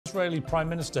Israeli Prime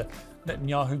Minister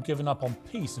Netanyahu given up on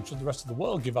peace, and should the rest of the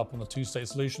world give up on the two-state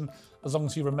solution as long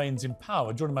as he remains in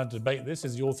power? Joining me to debate this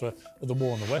is the author of The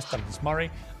War on the West, Douglas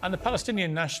Murray, and the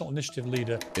Palestinian National Initiative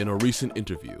leader. In a recent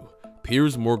interview,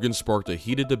 Piers Morgan sparked a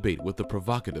heated debate with the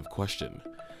provocative question: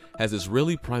 has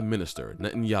Israeli Prime Minister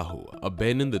Netanyahu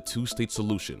abandoned the two-state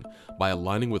solution by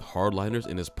aligning with hardliners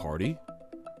in his party?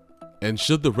 And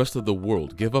should the rest of the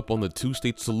world give up on the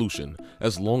two-state solution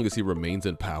as long as he remains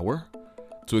in power?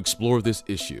 To explore this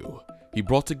issue, he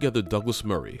brought together Douglas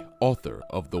Murray, author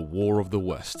of The War of the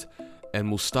West, and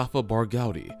Mustafa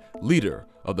Barghouti, leader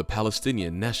of the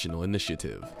Palestinian National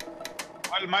Initiative.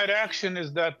 Well, my reaction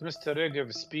is that Mr.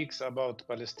 Regev speaks about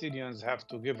Palestinians have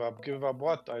to give up. Give up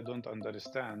what? I don't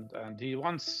understand. And he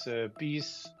wants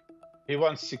peace, he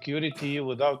wants security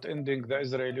without ending the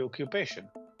Israeli occupation.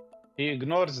 He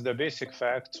ignores the basic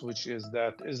facts, which is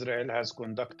that Israel has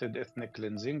conducted ethnic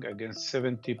cleansing against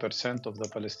 70% of the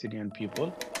Palestinian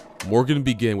people. Morgan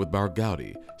began with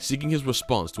Barghouti seeking his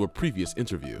response to a previous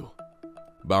interview.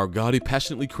 Barghouti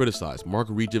passionately criticized Mark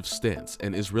Regev's stance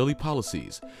and Israeli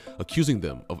policies, accusing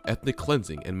them of ethnic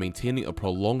cleansing and maintaining a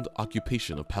prolonged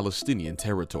occupation of Palestinian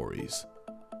territories.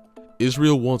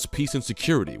 Israel wants peace and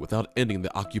security without ending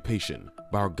the occupation,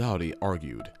 Barghouti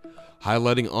argued,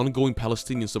 highlighting ongoing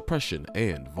Palestinian suppression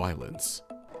and violence.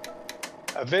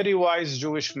 A very wise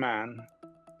Jewish man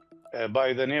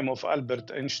by the name of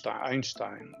Albert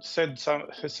Einstein said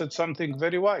something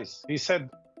very wise. He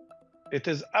said, it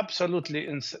is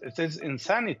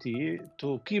insanity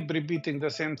to keep repeating the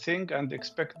same thing and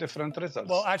expect different results.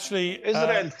 Well, actually,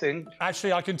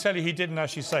 Actually, I can tell you he didn't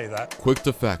actually say that. Quick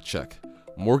to fact check.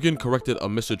 Morgan corrected a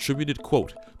misattributed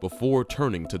quote before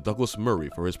turning to Douglas Murray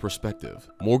for his perspective.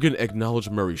 Morgan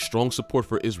acknowledged Murray's strong support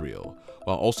for Israel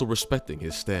while also respecting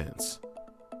his stance.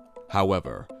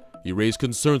 However, he raised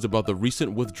concerns about the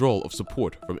recent withdrawal of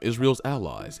support from Israel's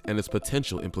allies and its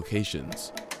potential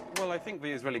implications. Well, I think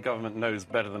the Israeli government knows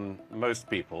better than most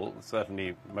people,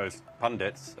 certainly most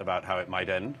pundits, about how it might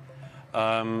end.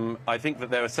 I think that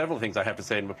there are several things I have to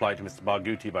say in reply to Mr.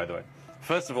 Barghouti, by the way.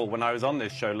 First of all, when I was on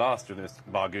this show last with Mr.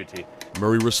 Barghouti,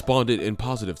 Murray responded in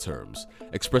positive terms,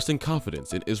 expressing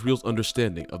confidence in Israel's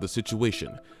understanding of the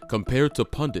situation compared to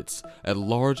pundits at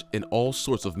large in all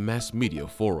sorts of mass media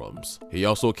forums. He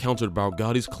also countered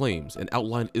Barghouti's claims and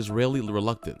outlined Israeli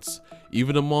reluctance,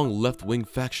 even among left-wing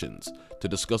factions, to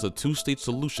discuss a two-state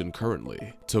solution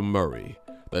currently. To Murray,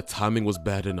 the timing was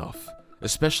bad enough,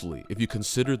 especially if you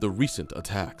consider the recent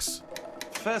attacks.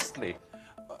 Firstly,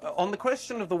 on the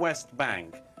question of the West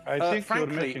Bank, I think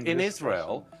frankly, in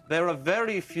Israel, there are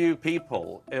very few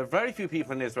people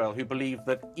in Israel who believe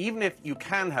that even if you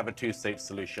can have a two-state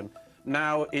solution,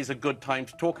 now is a good time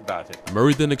to talk about it.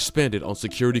 Murray then expanded on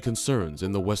security concerns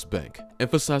in the West Bank,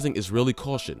 emphasizing Israeli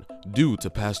caution due to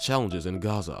past challenges in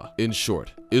Gaza. In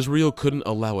short, Israel couldn't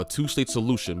allow a two-state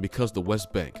solution because the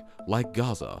West Bank, like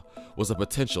Gaza, was a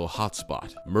potential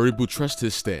hotspot. Murray buttressed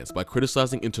his stance by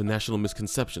criticizing international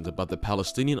misconceptions about the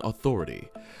Palestinian Authority,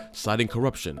 citing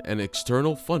corruption and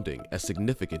external funding as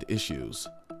significant issues.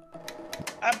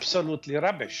 Absolutely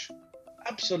rubbish.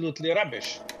 Absolutely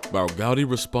rubbish. Barghouti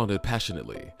responded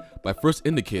passionately by first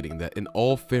indicating that in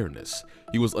all fairness,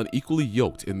 he was unequally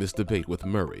yoked in this debate with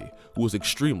Murray, who was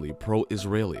extremely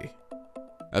pro-Israeli.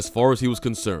 As far as he was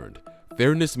concerned,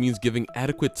 fairness means giving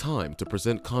adequate time to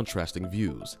present contrasting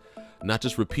views, not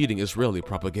just repeating Israeli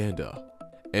propaganda.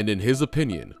 And in his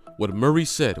opinion, what Murray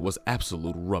said was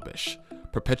absolute rubbish,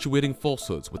 perpetuating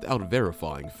falsehoods without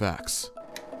verifying facts.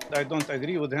 I don't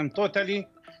agree with him totally,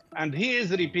 and he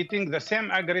is repeating the same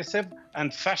aggressive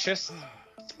and fascist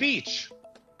speech.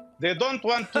 They don't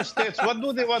want two states. What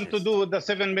do they want to do with the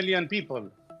 7 million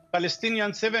people?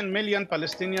 7 million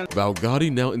Palestinians. Barghouti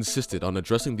now insisted on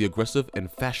addressing the aggressive and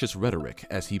fascist rhetoric,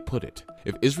 as he put it.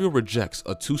 If Israel rejects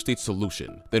a two-state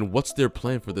solution, then what's their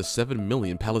plan for the 7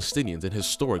 million Palestinians in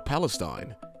historic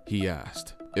Palestine? He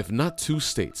asked. If not two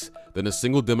states, then a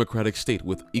single democratic state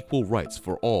with equal rights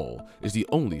for all is the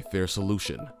only fair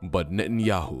solution. But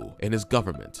Netanyahu and his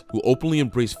government, who openly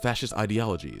embrace fascist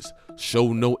ideologies,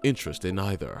 show no interest in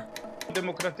either.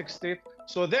 Democratic state.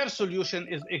 So their solution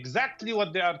is exactly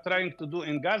what they are trying to do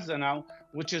in Gaza now,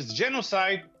 which is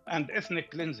genocide and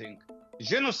ethnic cleansing.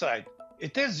 Genocide.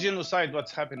 It is genocide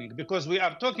what's happening, because we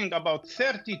are talking about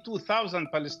 32,000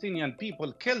 Palestinian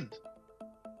people killed,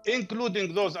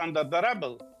 including those under the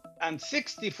rubble, and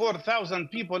 64,000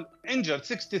 people injured,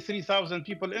 63,000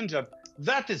 people injured.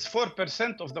 That is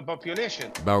 4% of the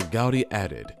population. Barghouti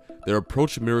added, their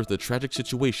approach mirrors the tragic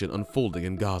situation unfolding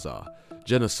in Gaza,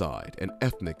 genocide and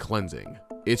ethnic cleansing.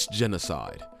 It's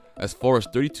genocide, As far as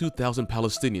 32,000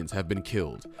 Palestinians have been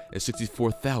killed and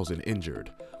 64,000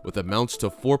 injured, with amounts to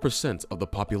 4% of the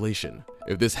population.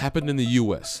 If this happened in the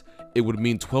US, it would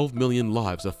mean 12 million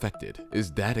lives affected.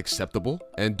 Is that acceptable?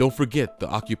 And don't forget the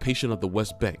occupation of the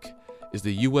West Bank. Is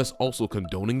the US also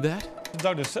condoning that?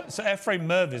 Douglas, so Ephraim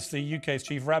Mervis, the UK's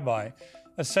chief rabbi,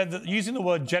 has said that using the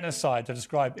word genocide to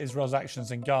describe Israel's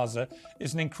actions in Gaza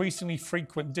is an increasingly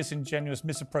frequent disingenuous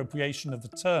misappropriation of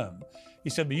the term. He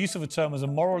said the use of the term was a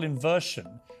moral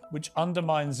inversion which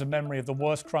undermines the memory of the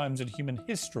worst crimes in human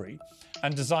history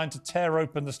and designed to tear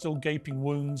open the still gaping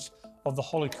wounds of the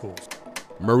Holocaust.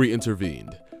 Murray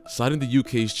intervened, citing the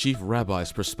UK's chief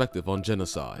rabbi's perspective on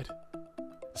genocide.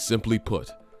 Simply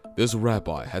put, this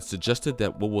rabbi had suggested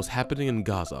that what was happening in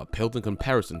Gaza paled in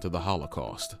comparison to the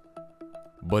Holocaust.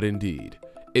 But indeed,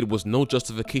 it was no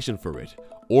justification for it,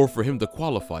 or for him to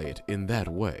qualify it in that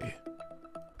way.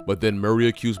 But then Murray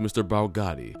accused Mr.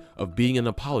 Barghouti of being an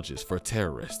apologist for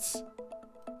terrorists.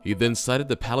 He then cited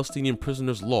the Palestinian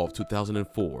Prisoners' Law of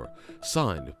 2004,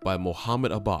 signed by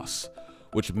Mohammed Abbas,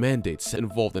 which mandates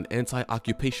involved in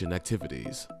anti-occupation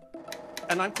activities.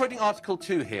 And I'm quoting Article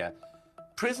 2 here.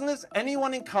 Prisoners,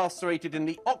 anyone incarcerated in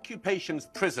the occupation's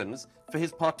prisons for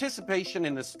his participation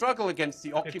in the struggle against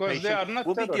the occupation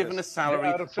will be given a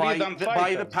salary by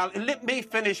the let me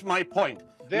finish my point.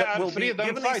 Will be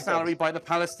given a salary by the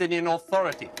Palestinian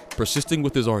Authority. Persisting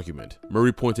with his argument,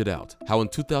 Murray pointed out how in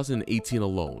 2018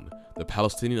 alone, the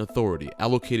Palestinian Authority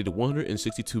allocated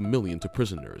 $162 million to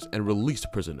prisoners and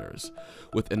released prisoners,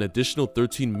 with an additional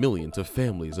 $13 million to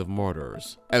families of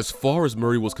martyrs. As far as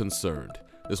Murray was concerned,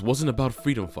 this wasn't about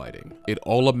freedom fighting. It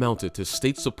all amounted to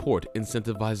state support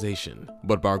incentivization.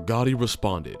 But Barghouti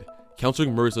responded,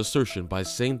 countering Murray's assertion by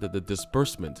saying that the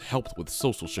disbursement helped with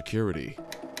social security.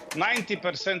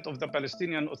 90% of the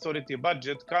Palestinian Authority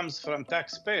budget comes from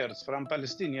taxpayers, from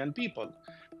Palestinian people.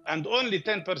 And only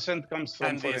 10% comes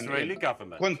from the Israeli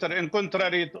government.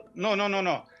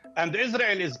 No. And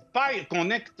Israel is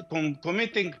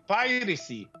committing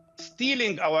piracy,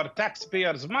 stealing our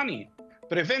taxpayers' money,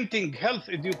 preventing health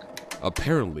education.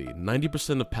 Apparently,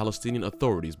 90% of Palestinian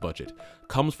Authority's budget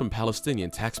comes from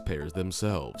Palestinian taxpayers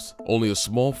themselves. Only a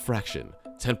small fraction,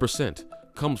 10%,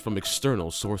 comes from external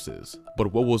sources.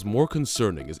 But what was more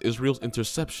concerning is Israel's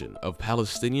interception of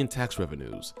Palestinian tax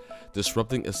revenues,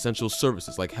 disrupting essential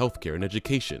services like healthcare and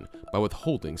education by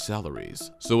withholding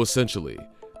salaries. So essentially,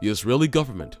 the Israeli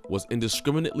government was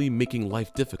indiscriminately making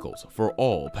life difficult for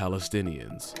all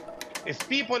Palestinians. If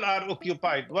people are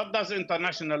occupied, what does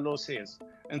international law say?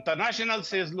 International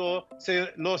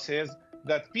law says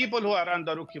that people who are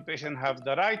under occupation have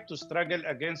the right to struggle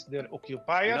against their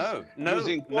occupiers. No,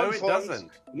 it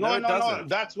doesn't. No,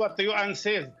 that's what the UN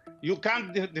says. You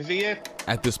can't deviate.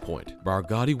 At this point,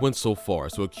 Barghouti went so far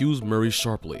as to accuse Murray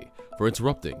sharply for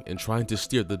interrupting and trying to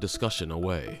steer the discussion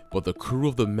away. But the core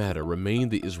of the matter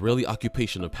remained the Israeli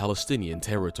occupation of Palestinian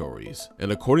territories.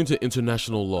 And according to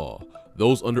international law,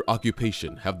 those under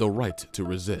occupation have the right to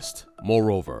resist.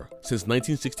 Moreover, since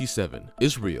 1967,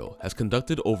 Israel has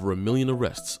conducted over 1 million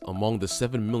arrests among the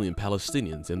 7 million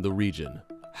Palestinians in the region.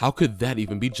 How could that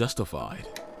even be justified?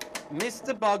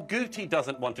 Mr. Barghouti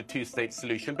doesn't want a two-state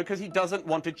solution because he doesn't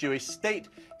want a Jewish state.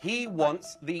 He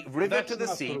wants the river to the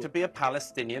sea to be a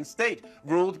Palestinian state,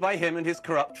 ruled by him and his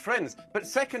corrupt friends. But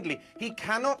secondly, he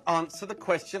cannot answer the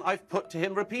question I've put to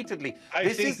him repeatedly.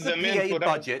 This is the PA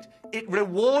budget. It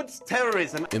rewards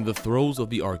terrorism. In the throes of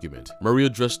the argument, Murray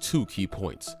addressed two key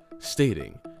points,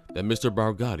 stating that Mr.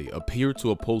 Barghouti appeared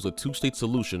to oppose a two-state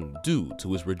solution due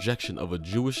to his rejection of a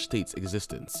Jewish state's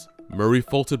existence. Murray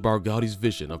faulted Barghouti's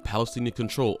vision of Palestinian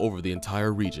control over the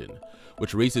entire region,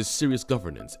 which raises serious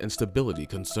governance and stability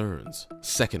concerns.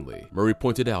 Secondly, Murray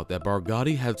pointed out that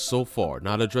Barghouti had so far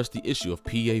not addressed the issue of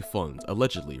PA funds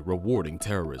allegedly rewarding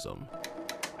terrorism.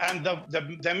 And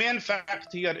the main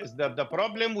fact here is that the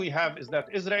problem we have is that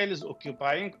Israel is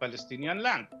occupying Palestinian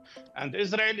land, and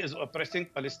Israel is oppressing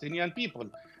Palestinian people.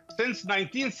 Since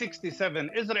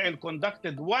 1967, Israel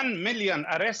conducted 1 million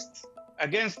arrests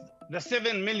against the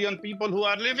 7 million people who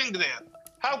are living there.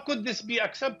 How could this be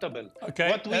acceptable?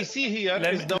 Okay, what we see here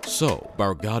is the... So,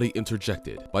 Barghouti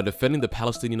interjected. By defending the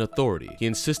Palestinian Authority, he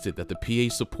insisted that the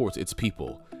PA supports its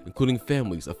people, including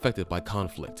families affected by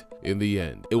conflict. In the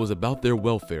end, it was about their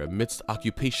welfare amidst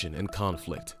occupation and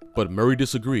conflict. But Murray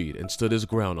disagreed and stood his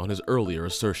ground on his earlier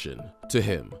assertion. To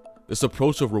him, this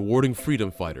approach of rewarding freedom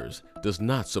fighters does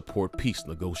not support peace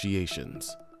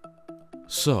negotiations.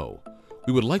 So,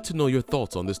 we would like to know your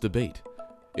thoughts on this debate.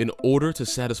 In order to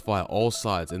satisfy all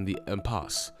sides in the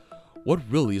impasse, what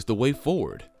really is the way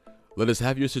forward? Let us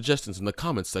have your suggestions in the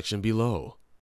comments section below.